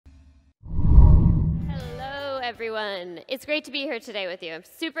everyone. It's great to be here today with you. I'm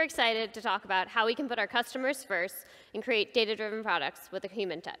super excited to talk about how we can put our customers first and create data-driven products with a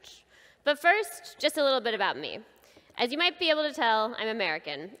human touch. But first, just a little bit about me. As you might be able to tell, I'm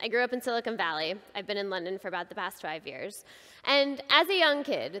American. I grew up in Silicon Valley. I've been in London for about the past 5 years. And as a young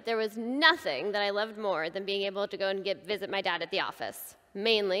kid, there was nothing that I loved more than being able to go and visit my dad at the office,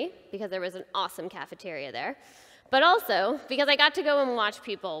 mainly because there was an awesome cafeteria there, but also because I got to go and watch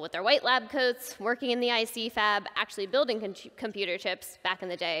people with their white lab coats, working in the IC fab, actually building computer chips back in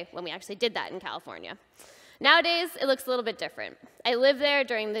the day when we actually did that in California. Nowadays, it looks a little bit different. I lived there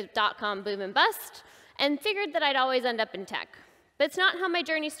during the dot-com boom and bust and figured that I'd always end up in tech. But it's not how my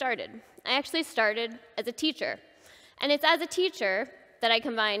journey started. I actually started as a teacher. And it's as a teacher that I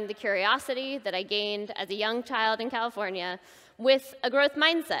combined the curiosity that I gained as a young child in California with a growth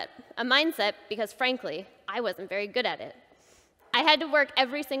mindset. A mindset because, frankly, I wasn't very good at it. I had to work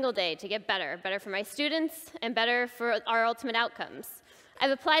every single day to get better, better for my students and better for our ultimate outcomes.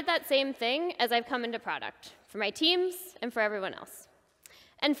 I've applied that same thing as I've come into product, for my teams and for everyone else.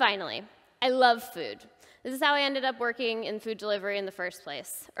 And finally, I love food. This is how I ended up working in food delivery in the first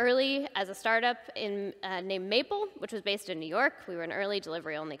place. Early as a startup named Maple, which was based in New York. We were an early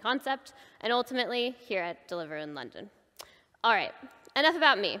delivery-only concept, and ultimately here at Deliveroo in London. All right, enough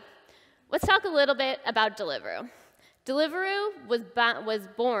about me. Let's talk a little bit about Deliveroo. Deliveroo was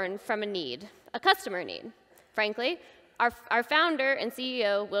born from a need, a customer need. Frankly, our founder and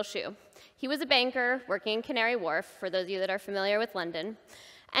CEO, Will Shu, he was a banker working in Canary Wharf, for those of you that are familiar with London,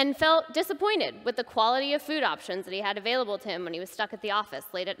 and felt disappointed with the quality of food options that he had available to him when he was stuck at the office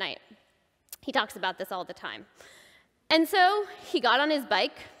late at night. He talks about this all the time. And so he got on his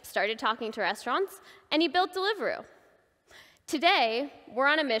bike, started talking to restaurants, and he built Deliveroo. Today, we're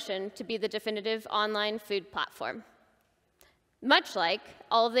on a mission to be the definitive online food platform, much like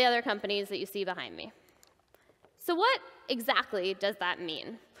all of the other companies that you see behind me. So what exactly does that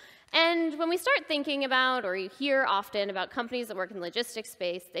mean? And when we start thinking about, or you hear often about companies that work in the logistics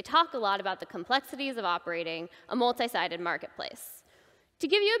space, they talk a lot about the complexities of operating a multi-sided marketplace. To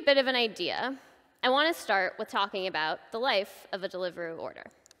give you a bit of an idea, I want to start with talking about the life of a Deliveroo order.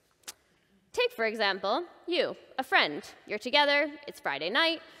 Take, for example, you, a friend. You're together, it's Friday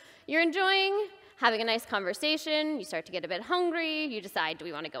night, you're enjoying having a nice conversation, you start to get a bit hungry, you decide, do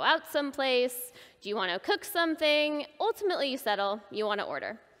we want to go out someplace? Do you want to cook something? Ultimately, you settle, you want to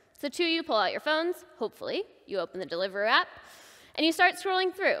order. So two of you pull out your phones, hopefully, you open the Deliveroo app, and you start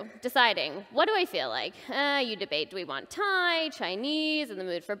scrolling through, deciding, what do I feel like? You debate, do we want Thai, Chinese, in the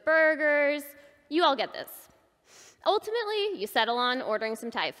mood for burgers? You all get this. Ultimately, you settle on ordering some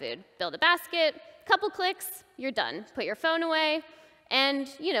Thai food. Build a basket, couple clicks, you're done. Put your phone away, and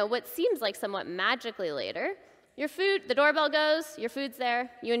what seems like somewhat magically later, your food, the doorbell goes, your food's there,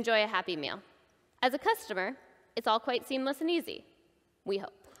 you enjoy a happy meal. As a customer, it's all quite seamless and easy, we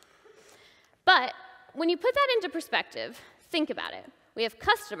hope. But when you put that into perspective, think about it. We have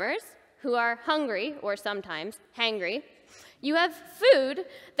customers who are hungry, or sometimes hangry. You have food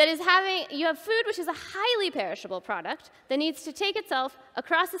which is a highly perishable product that needs to take itself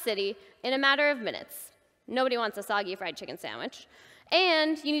across the city in a matter of minutes. Nobody wants a soggy fried chicken sandwich.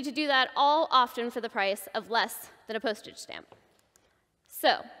 And you need to do that all often for the price of less than a postage stamp.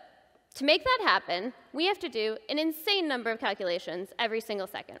 So, to make that happen, we have to do an insane number of calculations every single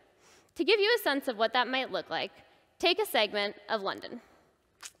second. To give you a sense of what that might look like, take a segment of London.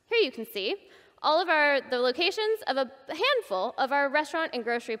 Here you can see all of the locations of a handful of our restaurant and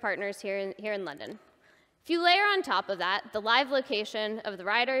grocery partners here in London. If you layer on top of that the live location of the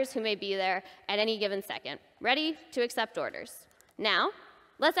riders who may be there at any given second, ready to accept orders. Now,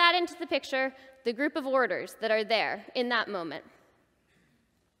 let's add into the picture the group of orders that are there in that moment.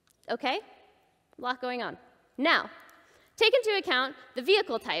 Okay? A lot going on. Now, take into account the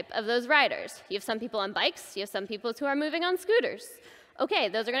vehicle type of those riders. You have some people on bikes, you have some people who are moving on scooters. Okay,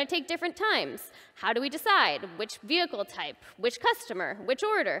 those are going to take different times. How do we decide which vehicle type, which customer, which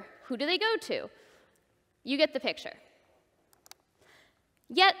order? Who do they go to? You get the picture.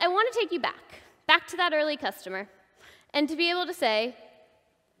 Yet, I want to take you back to that early customer, and to be able to say,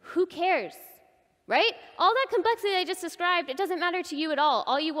 who cares, right? All that complexity I just described, it doesn't matter to you at all.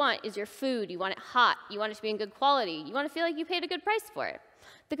 All you want is your food. You want it hot. You want it to be in good quality. You want to feel like you paid a good price for it.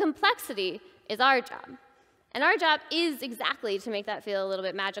 The complexity is our job. And our job is exactly to make that feel a little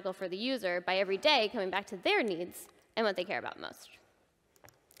bit magical for the user by every day coming back to their needs and what they care about most.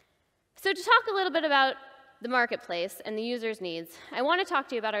 So to talk a little bit about the marketplace and the user's needs, I want to talk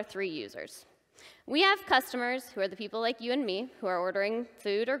to you about our 3 users. We have customers who are the people like you and me who are ordering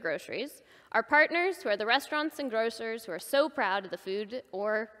food or groceries, our partners who are the restaurants and grocers who are so proud of the food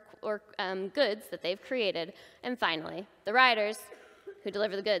or goods that they've created. And finally, the riders who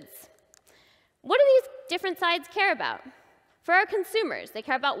deliver the goods. What do these different sides care about? For our consumers, they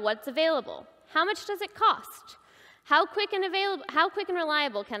care about what's available. How much does it cost? How quick and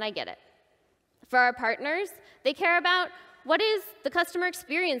reliable can I get it? For our partners, they care about what is the customer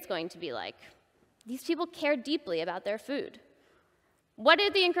experience going to be like? These people care deeply about their food. What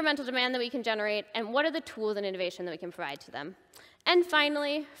is the incremental demand that we can generate, and what are the tools and innovation that we can provide to them? And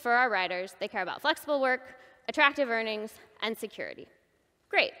finally, for our riders, they care about flexible work, attractive earnings, and security.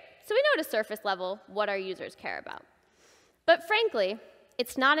 Great, so we know at a surface level what our users care about. But frankly,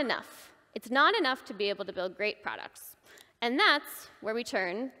 it's not enough. It's not enough to be able to build great products. And that's where we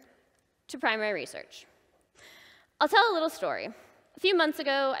turn to primary research. I'll tell a little story. A few months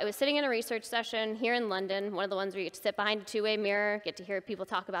ago, I was sitting in a research session here in London, one of the ones where you get to sit behind a two-way mirror, get to hear people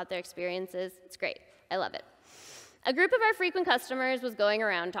talk about their experiences. It's great. I love it. A group of our frequent customers was going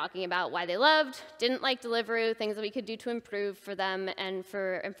around talking about why they loved, didn't like Deliveroo, things that we could do to improve for them and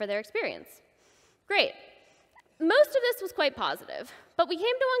for their experience. Great. Most of this was quite positive, but we came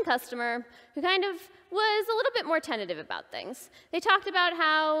to one customer who kind of was a little bit more tentative about things. They talked about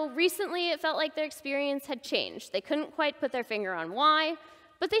how recently it felt like their experience had changed. They couldn't quite put their finger on why,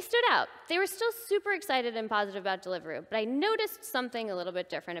 but they stood out. They were still super excited and positive about Deliveroo, but I noticed something a little bit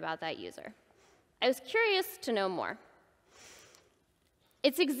different about that user. I was curious to know more.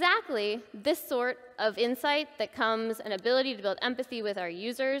 It's exactly this sort of insight that comes an ability to build empathy with our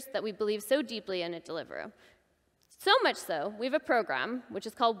users that we believe so deeply in at Deliveroo. So much so, we have a program which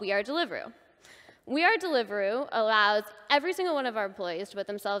is called We Are Deliveroo. We Are Deliveroo allows every single one of our employees to put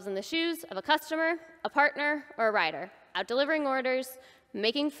themselves in the shoes of a customer, a partner, or a rider, out delivering orders,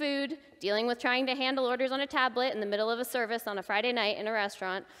 making food, dealing with trying to handle orders on a tablet in the middle of a service on a Friday night in a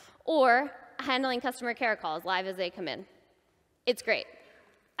restaurant, or handling customer care calls live as they come in. It's great.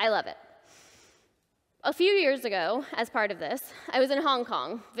 I love it. A few years ago, as part of this, I was in Hong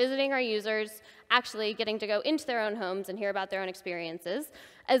Kong visiting our users, actually getting to go into their own homes and hear about their own experiences,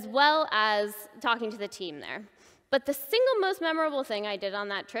 as well as talking to the team there. But the single most memorable thing I did on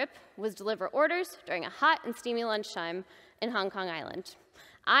that trip was deliver orders during a hot and steamy lunchtime in Hong Kong Island.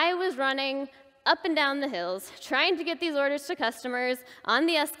 I was running up and down the hills, trying to get these orders to customers, on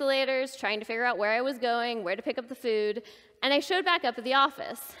the escalators, trying to figure out where I was going, where to pick up the food, and I showed back up at the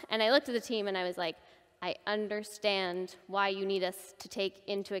office, and I looked at the team and I was like, I understand why you need us to take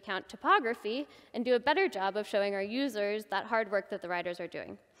into account topography and do a better job of showing our users that hard work that the riders are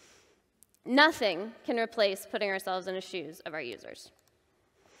doing. Nothing can replace putting ourselves in the shoes of our users.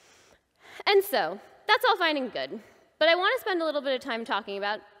 And so, that's all fine and good, but I want to spend a little bit of time talking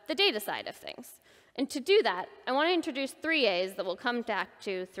about the data side of things. And to do that, I want to introduce 3 A's that we'll come back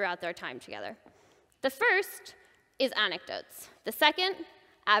to throughout our time together. The first is anecdotes. The second,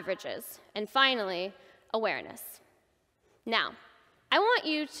 averages. And finally, awareness. Now, I want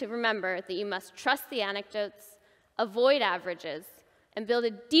you to remember that you must trust the anecdotes, avoid averages, and build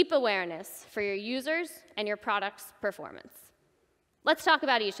a deep awareness for your users and your product's performance. Let's talk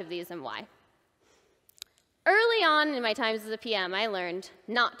about each of these and why. Early on in my times as a PM, I learned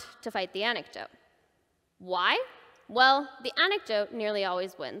not to fight the anecdote. Why? Well, the anecdote nearly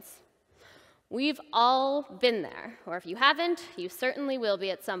always wins. We've all been there, or if you haven't, you certainly will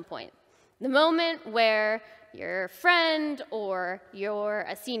be at some point. The moment where your friend, or you're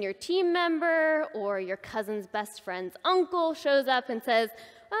a senior team member, or your cousin's best friend's uncle shows up and says,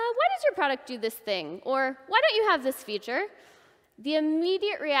 why does your product do this thing? Or why don't you have this feature? The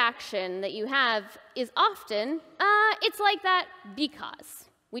immediate reaction that you have is often, it's like that because.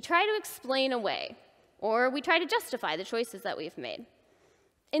 We try to explain away, or we try to justify the choices that we've made.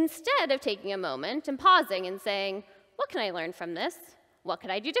 Instead of taking a moment and pausing and saying, what can I learn from this? What could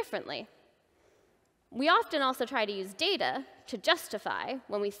I do differently? We often also try to use data to justify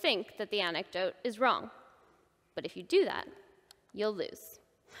when we think that the anecdote is wrong. But if you do that, you'll lose.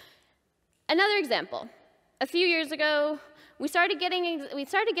 Another example. A few years ago, we started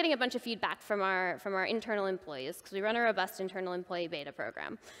getting a bunch of feedback from our internal employees, because we run a robust internal employee beta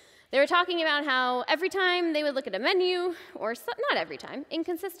program. They were talking about how every time they would look at a menu, or not every time,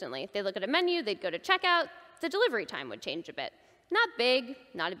 inconsistently, they'd look at a menu, they'd go to checkout, the delivery time would change a bit. Not big,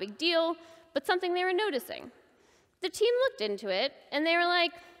 not a big deal, but something they were noticing. The team looked into it, and they were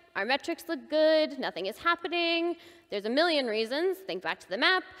like, our metrics look good, nothing is happening, there's a million reasons, think back to the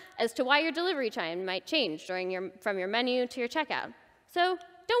map, as to why your delivery time might change from your menu to your checkout. So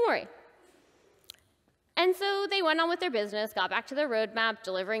don't worry. And so they went on with their business, got back to their roadmap,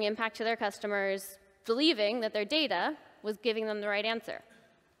 delivering impact to their customers, believing that their data was giving them the right answer.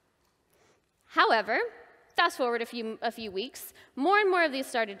 However, fast forward a few weeks, more and more of these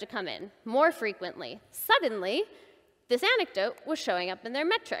started to come in, more frequently. Suddenly, this anecdote was showing up in their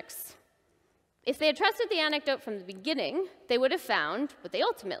metrics. If they had trusted the anecdote from the beginning, they would have found what they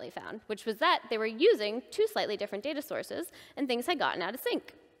ultimately found, which was that they were using two slightly different data sources and things had gotten out of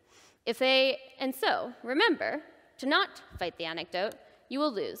sync. And so, remember, to not fight the anecdote, you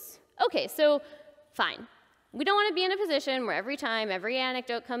will lose. Okay, so fine. We don't want to be in a position where every time every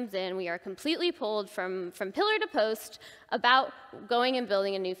anecdote comes in, we are completely pulled from pillar to post about going and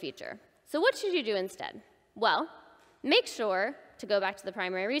building a new feature. So what should you do instead? Well, make sure, to go back to the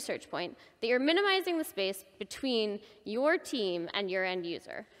primary research point, that you're minimizing the space between your team and your end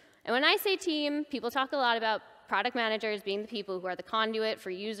user. And when I say team, people talk a lot about product managers being the people who are the conduit for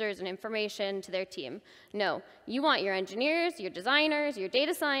users and information to their team. No, you want your engineers, your designers, your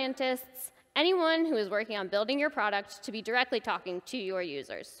data scientists, anyone who is working on building your product to be directly talking to your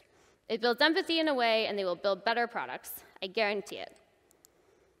users. It builds empathy in a way, and they will build better products. I guarantee it.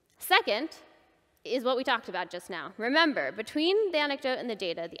 Second is what we talked about just now. Remember, between the anecdote and the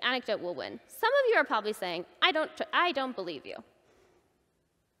data, the anecdote will win. Some of you are probably saying, I don't believe you.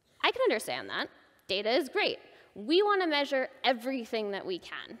 I can understand that. Data is great. We want to measure everything that we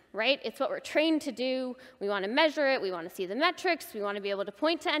can, right? It's what we're trained to do. We want to measure it. We want to see the metrics. We want to be able to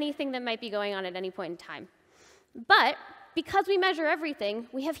point to anything that might be going on at any point in time. But because we measure everything,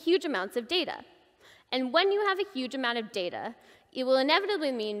 we have huge amounts of data. And when you have a huge amount of data, it will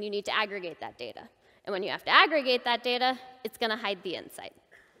inevitably mean you need to aggregate that data. And when you have to aggregate that data, it's going to hide the insight.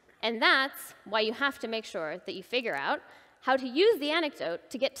 And that's why you have to make sure that you figure out how to use the anecdote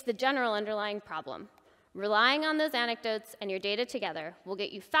to get to the general underlying problem. Relying on those anecdotes and your data together will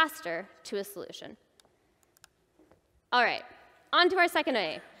get you faster to a solution. All right, on to our second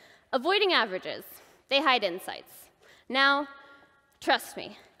A, avoiding averages. They hide insights. Now, trust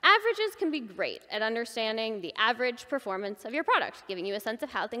me, averages can be great at understanding the average performance of your product, giving you a sense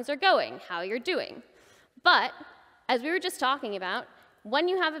of how things are going, how you're doing. But, as we were just talking about, when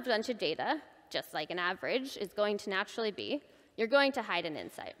you have a bunch of data, just like an average is going to naturally be, you're going to hide an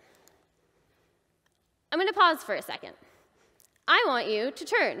insight. I'm going to pause for a second. I want you to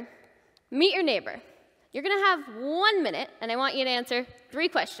turn, meet your neighbor. You're going to have 1 minute, and I want you to answer 3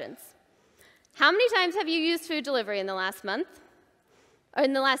 questions. How many times have you used food delivery in the last month? Or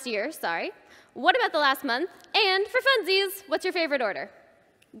in the last year, sorry. What about the last month? And for funsies, what's your favorite order?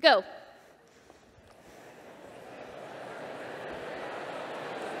 Go.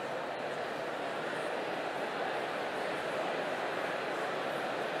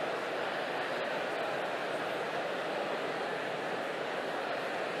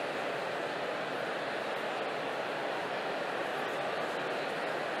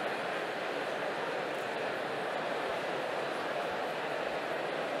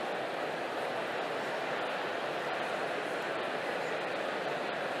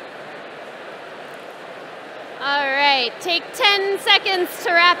 All right, take 10 seconds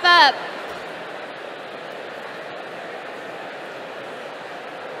to wrap up.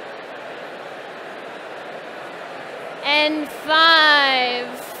 And 5,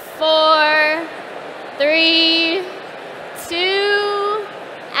 4, 3, 2,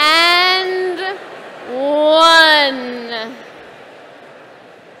 and 1.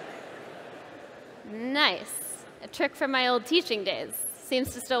 Nice. A trick from my old teaching days.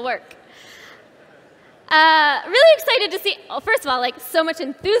 Seems to still work. Really excited to see, well, first of all, like so much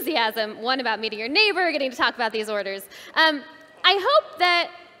enthusiasm, one about meeting your neighbor, getting to talk about these orders. I hope that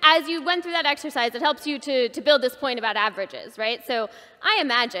as you went through that exercise, it helps you to build this point about averages, right? So I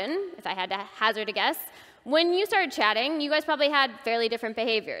imagine, if I had to hazard a guess, when you started chatting, you guys probably had fairly different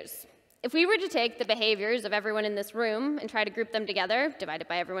behaviors. If we were to take the behaviors of everyone in this room and try to group them together, divided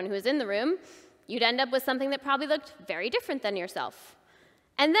by everyone who is in the room, you'd end up with something that probably looked very different than yourself.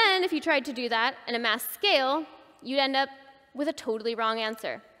 And then, if you tried to do that in a mass scale, you'd end up with a totally wrong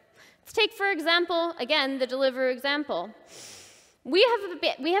answer. Let's take, for example, again, the Deliveroo example. We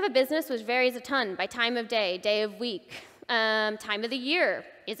have a business which varies a ton by time of day, day of week, time of the year.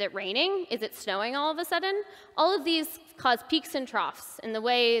 Is it raining? Is it snowing all of a sudden? All of these cause peaks and troughs in the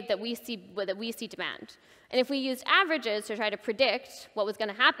way that we see demand. And if we used averages to try to predict what was going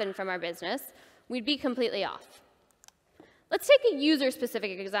to happen from our business, we'd be completely off. Let's take a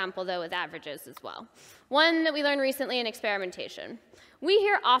user-specific example, though, with averages as well. One that we learned recently in experimentation. We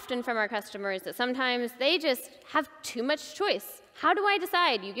hear often from our customers that sometimes they just have too much choice. How do I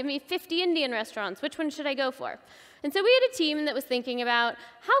decide? You give me 50 Indian restaurants. Which one should I go for? And so we had a team that was thinking about,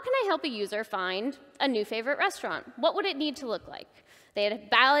 how can I help a user find a new favorite restaurant? What would it need to look like? They had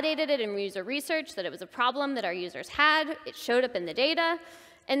validated it in user research that it was a problem that our users had. It showed up in the data.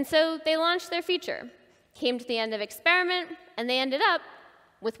 And so they launched their feature. came to the end of experiment, and they ended up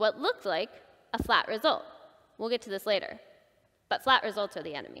with what looked like a flat result. We'll get to this later, but flat results are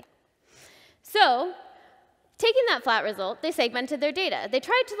the enemy. So, taking that flat result, they segmented their data. They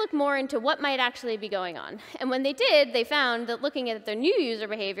tried to look more into what might actually be going on. And when they did, they found that looking at their new user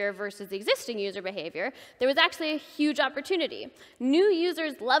behavior versus the existing user behavior, there was actually a huge opportunity. New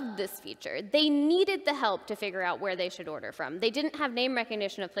users loved this feature. They needed the help to figure out where they should order from. They didn't have name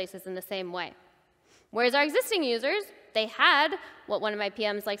recognition of places in the same way. Whereas our existing users, they had what one of my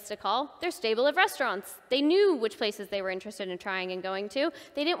PMs likes to call their stable of restaurants. They knew which places they were interested in trying and going to.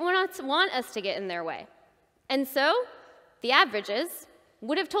 They didn't want us to get in their way. And so the averages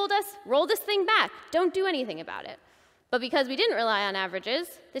would have told us, roll this thing back, don't do anything about it. But because we didn't rely on averages,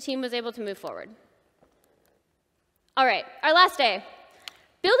 the team was able to move forward. All right, our last day.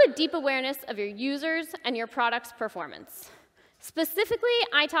 Build a deep awareness of your users and your product's performance. Specifically,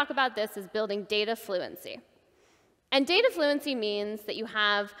 I talk about this as building data fluency. And data fluency means that you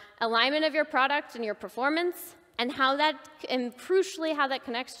have alignment of your product and your performance, and crucially how that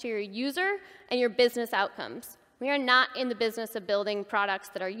connects to your user and your business outcomes. We are not in the business of building products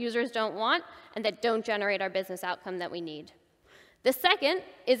that our users don't want and that don't generate our business outcome that we need. The second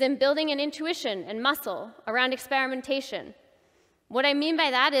is in building an intuition and muscle around experimentation. What I mean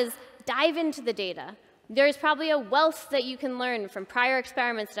by that is dive into the data. There's probably a wealth that you can learn from prior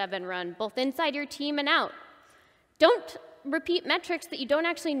experiments that have been run, both inside your team and out. Don't repeat metrics that you don't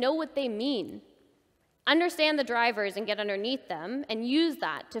actually know what they mean. Understand the drivers and get underneath them and use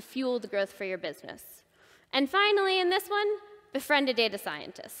that to fuel the growth for your business. And finally, in this one, befriend a data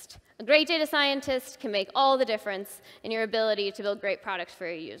scientist. A great data scientist can make all the difference in your ability to build great products for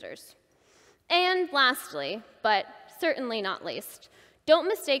your users. And lastly, but certainly not least, don't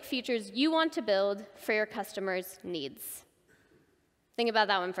mistake features you want to build for your customers' needs. Think about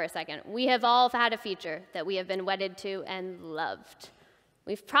that one for a second. We have all had a feature that we have been wedded to and loved.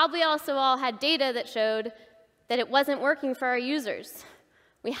 We've probably also all had data that showed that it wasn't working for our users.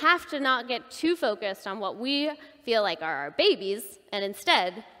 We have to not get too focused on what we feel like are our babies and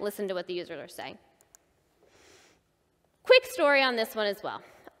instead listen to what the users are saying. Quick story on this one as well.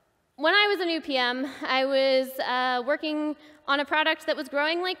 When I was a new PM, I was working on a product that was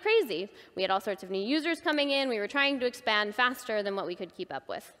growing like crazy. We had all sorts of new users coming in. We were trying to expand faster than what we could keep up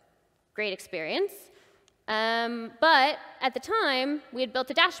with. Great experience. But at the time, we had built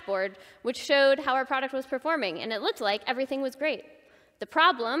a dashboard which showed how our product was performing, and it looked like everything was great. The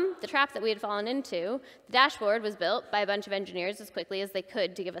problem, the trap that we had fallen into, the dashboard was built by a bunch of engineers as quickly as they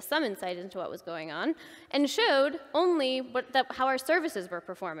could to give us some insight into what was going on, and showed only how our services were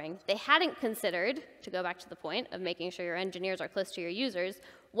performing. They hadn't considered, to go back to the point of making sure your engineers are close to your users,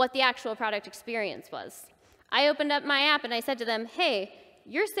 what the actual product experience was. I opened up my app and I said to them, hey,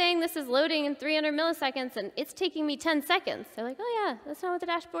 you're saying this is loading in 300 milliseconds and it's taking me 10 seconds. They're like, oh yeah, that's not what the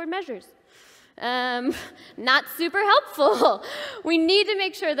dashboard measures. Not super helpful. We need to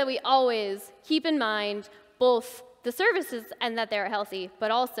make sure that we always keep in mind both the services and that they're healthy,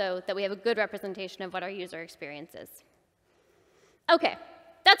 but also that we have a good representation of what our user experience is. Okay,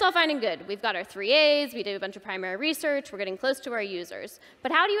 that's all fine and good. We've got our 3 A's, we did a bunch of primary research, we're getting close to our users.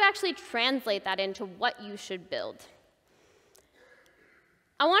 But how do you actually translate that into what you should build?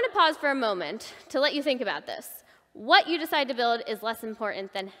 I want to pause for a moment to let you think about this. What you decide to build is less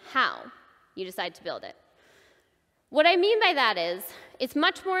important than how you decide to build it. What I mean by that is, it's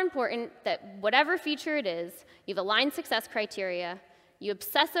much more important that whatever feature it is, you've aligned success criteria, you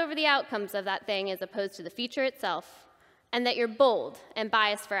obsess over the outcomes of that thing as opposed to the feature itself, and that you're bold and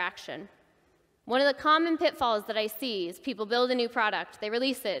biased for action. One of the common pitfalls that I see is people build a new product, they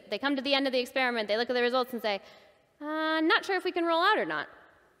release it, they come to the end of the experiment, they look at the results and say, not sure if we can roll out or not.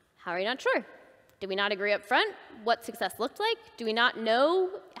 How are you not sure? Did we not agree up front what success looked like? Do we not know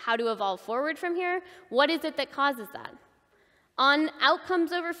how to evolve forward from here? What is it that causes that? On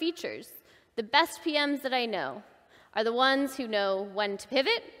outcomes over features, the best PMs that I know are the ones who know when to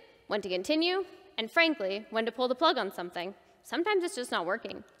pivot, when to continue, and frankly, when to pull the plug on something. Sometimes it's just not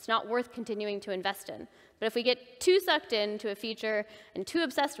working. It's not worth continuing to invest in. But if we get too sucked into a feature and too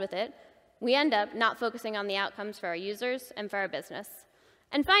obsessed with it, we end up not focusing on the outcomes for our users and for our business.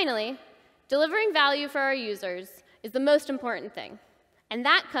 And finally, delivering value for our users is the most important thing. And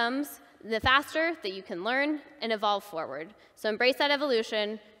that comes the faster that you can learn and evolve forward. So embrace that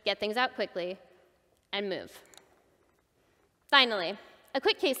evolution, get things out quickly, and move. Finally, a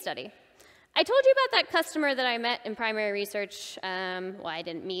quick case study. I told you about that customer that I met in primary research, well, I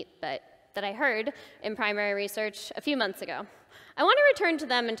didn't meet, but that I heard in primary research a few months ago. I want to return to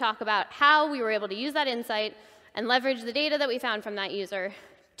them and talk about how we were able to use that insight and leverage the data that we found from that user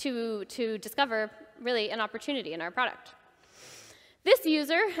to discover really an opportunity in our product. This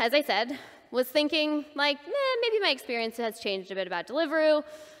user, as I said, was thinking like, maybe my experience has changed a bit about Deliveroo.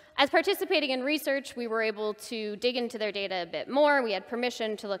 As participating in research, we were able to dig into their data a bit more. We had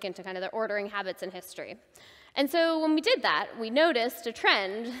permission to look into kind of their ordering habits and history. And so when we did that, we noticed a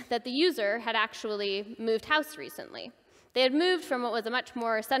trend that the user had actually moved house recently. They had moved from what was a much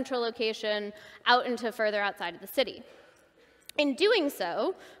more central location out into further outside of the city. In doing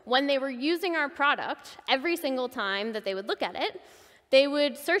so, when they were using our product, every single time that they would look at it, they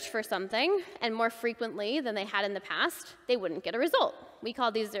would search for something, and more frequently than they had in the past, they wouldn't get a result. We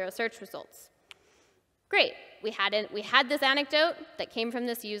called these zero search results. Great, we had this anecdote that came from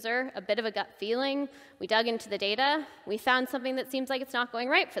this user, a bit of a gut feeling. We dug into the data. We found something that seems like it's not going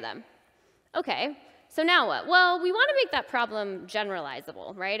right for them. Okay, so now what? Well, we want to make that problem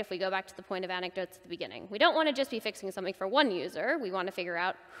generalizable, right? If we go back to the point of anecdotes at the beginning. We don't want to just be fixing something for one user. We want to figure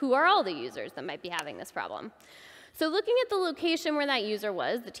out who are all the users that might be having this problem. So looking at the location where that user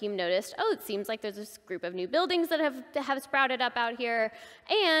was, the team noticed, oh, it seems like there's this group of new buildings that have sprouted up out here.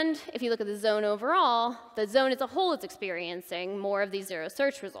 And if you look at the zone overall, the zone as a whole is experiencing more of these zero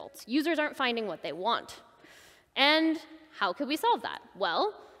search results. Users aren't finding what they want. And how could we solve that?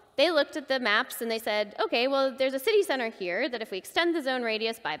 Well, they looked at the maps and they said, okay, well, there's a city center here that if we extend the zone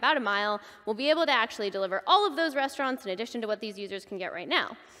radius by about a mile, we'll be able to actually deliver all of those restaurants in addition to what these users can get right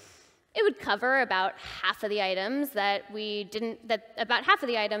now. It would cover about half of the items that they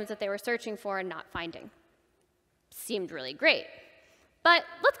were searching for and not finding. Seemed really great. But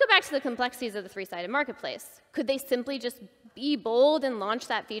let's go back to the complexities of the three-sided marketplace. Could they simply just be bold and launch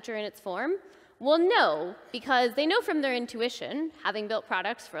that feature in its form? Well, no, because they know from their intuition, having built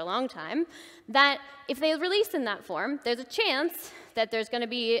products for a long time, that if they release in that form, there's a chance that there's going to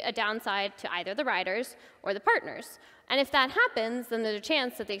be a downside to either the riders or the partners. And if that happens, then there's a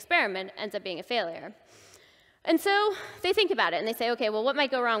chance that the experiment ends up being a failure. And so they think about it, and they say, okay, well, what might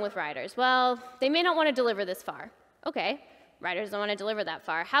go wrong with riders? Well, they may not want to deliver this far. Okay, riders don't want to deliver that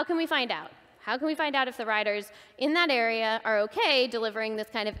far. How can we find out? How can we find out if the riders in that area are okay delivering this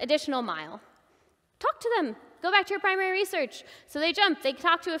kind of additional mile? Talk to them. Go back to your primary research. So they jump. They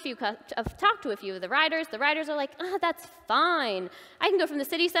talk to a few of the riders. The riders are like, that's fine. I can go from the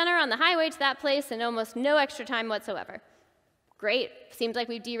city center on the highway to that place in almost no extra time whatsoever. Great. Seems like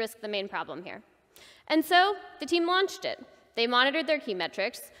we've de-risked the main problem here. And so the team launched it. They monitored their key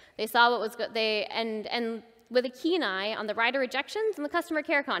metrics. They saw what was and with a keen eye on the rider rejections and the customer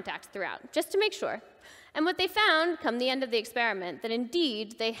care contacts throughout, just to make sure. And what they found, come the end of the experiment, that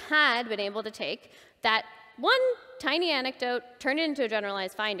indeed they had been able to take that one tiny anecdote, turn it into a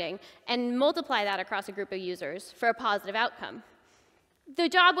generalized finding, and multiply that across a group of users for a positive outcome. The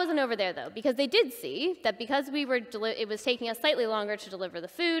job wasn't over there, though, because they did see that because it was taking us slightly longer to deliver the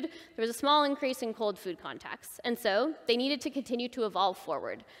food, there was a small increase in cold food contacts. And so they needed to continue to evolve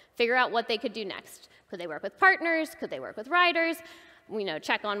forward, figure out what they could do next. Could they work with partners? Could they work with riders?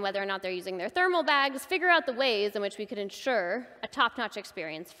 Check on whether or not they're using their thermal bags, figure out the ways in which we could ensure a top-notch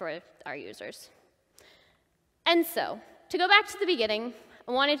experience for our users. And so, to go back to the beginning,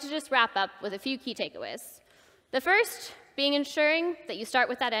 I wanted to just wrap up with a few key takeaways. The first being ensuring that you start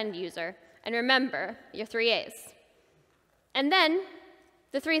with that end user, and remember your 3 A's. And then,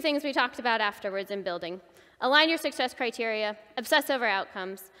 the 3 things we talked about afterwards in building. Align your success criteria, obsess over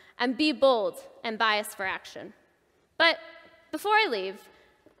outcomes, and be bold and biased for action. But before I leave,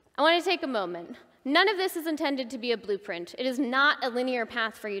 I want to take a moment. None of this is intended to be a blueprint. It is not a linear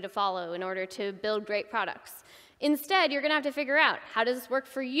path for you to follow in order to build great products. Instead, you're going to have to figure out, how does this work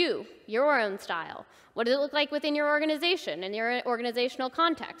for you, your own style? What does it look like within your organization and your organizational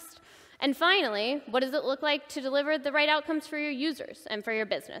context? And finally, what does it look like to deliver the right outcomes for your users and for your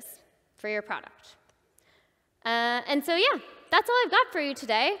business, for your product? And so, yeah, that's all I've got for you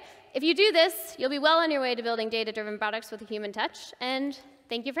today. If you do this, you'll be well on your way to building data-driven products with a human touch. And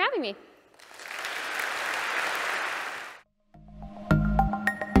thank you for having me.